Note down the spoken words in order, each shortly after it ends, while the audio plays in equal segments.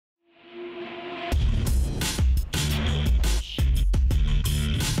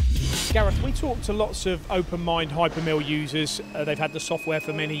Gareth, we talk to lots of open-mind hyperMill users. They've had the software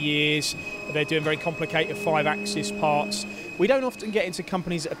for many years. They're doing very complicated 5-axis parts. We don't often get into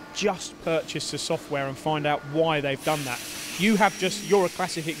companies that have just purchased the software and find out why they've done that. You're a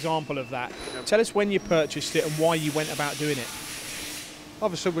classic example of that. Yep. Tell us when you purchased it and why you went about doing it.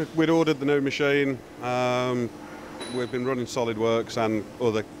 Obviously, we'd ordered the new machine. We've been running SolidWorks and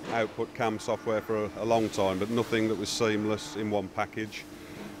other output cam software for a long time, but nothing that was seamless in one package.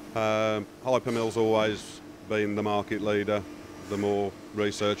 hyperMill's always been the market leader. The more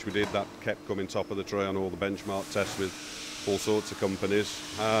research we did, that kept coming top of the tree on all the benchmark tests with all sorts of companies.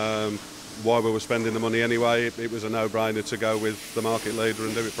 Why we were spending the money anyway, it was a no-brainer to go with the market leader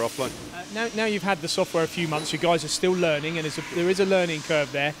and do it properly. Now you've had the software a few months, you guys are still learning, and there is a learning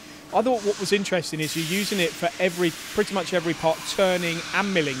curve there. I thought what was interesting is you're using it for pretty much every part, turning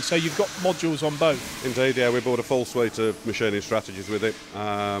and milling, so you've got modules on both. Indeed, yeah, we bought a full suite of machining strategies with it.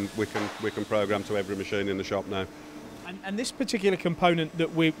 We can program to every machine in the shop now. And this particular component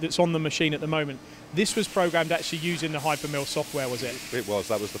that's on the machine at the moment, this was programmed actually using the hyperMill software, was it? It was.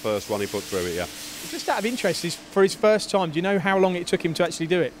 That was the first one he put through it, yeah. Just out of interest, for his first time, do you know how long it took him to actually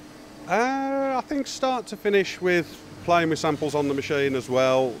do it? I think start to finish with playing with samples on the machine as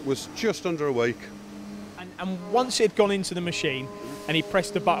well was just under a week. And once it had gone into the machine and he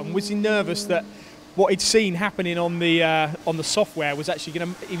pressed the button, was he nervous that what he'd seen happening on the software was actually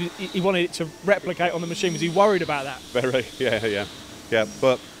going to, he wanted it to replicate on the machine? Was he worried about that? Very, yeah.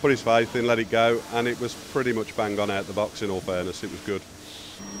 But put his faith in, let it go, and it was pretty much bang on out the box. In all fairness, it was good.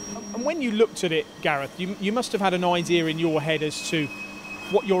 And when you looked at it, Gareth, you must have had an idea in your head as to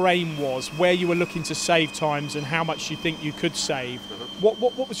what your aim was, where you were looking to save times, and how much you think you could save. What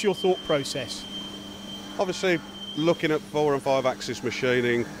was your thought process? Obviously, looking at 4 and 5 axis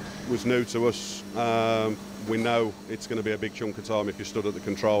machining was new to us. We know it's going to be a big chunk of time if you stood at the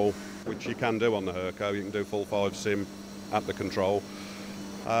control, which you can do on the Herco. You can do full 5 sim at the control.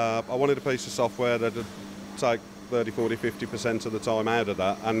 I wanted a piece of software that would take 30, 40, 50% of the time out of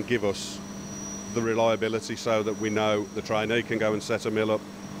that and give us the reliability so that we know the trainee can go and set a mill up,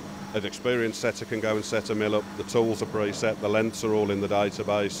 an experienced setter can go and set a mill up, the tools are preset, the lengths are all in the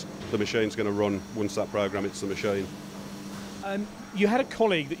database, the machine's going to run once that program hits the machine. You had a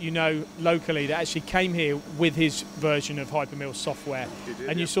colleague that you know locally that actually came here with his version of hyperMill software,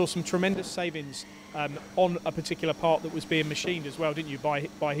 and you saw some tremendous savings on a particular part that was being machined as well, didn't you,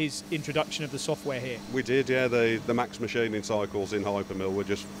 by his introduction of the software here? We did, yeah. The max machining cycles in hyperMill were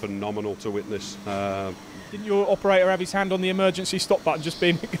just phenomenal to witness. Didn't your operator have his hand on the emergency stop button, just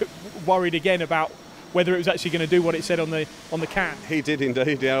being worried again about whether it was actually going to do what it said on the can? He did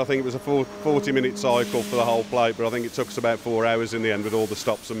indeed, yeah. I think it was a 40-minute cycle for the whole plate, but I think it took us about 4 hours in the end with all the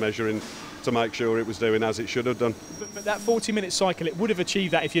stops and measuring to make sure it was doing as it should have done. But that 40-minute cycle, it would have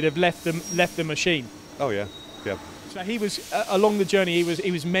achieved that if you'd have left the machine. Oh yeah. So he was along the journey.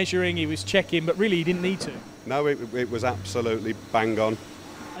 He was measuring, he was checking, but really he didn't need to. No, it was absolutely bang on.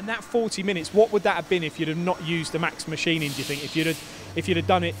 And that 40 minutes, what would that have been if you'd have not used the max machining? Do you think if you'd have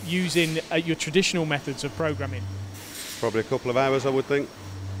done it using your traditional methods of programming? Probably a couple of hours, I would think.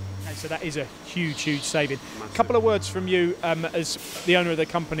 Okay, so that is a huge saving. A couple of words from you as the owner of the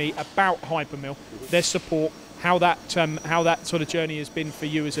company about hyperMill, their support, how that sort of journey has been for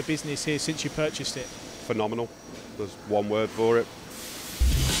you as a business here since you purchased it. Phenomenal. There's one word for it.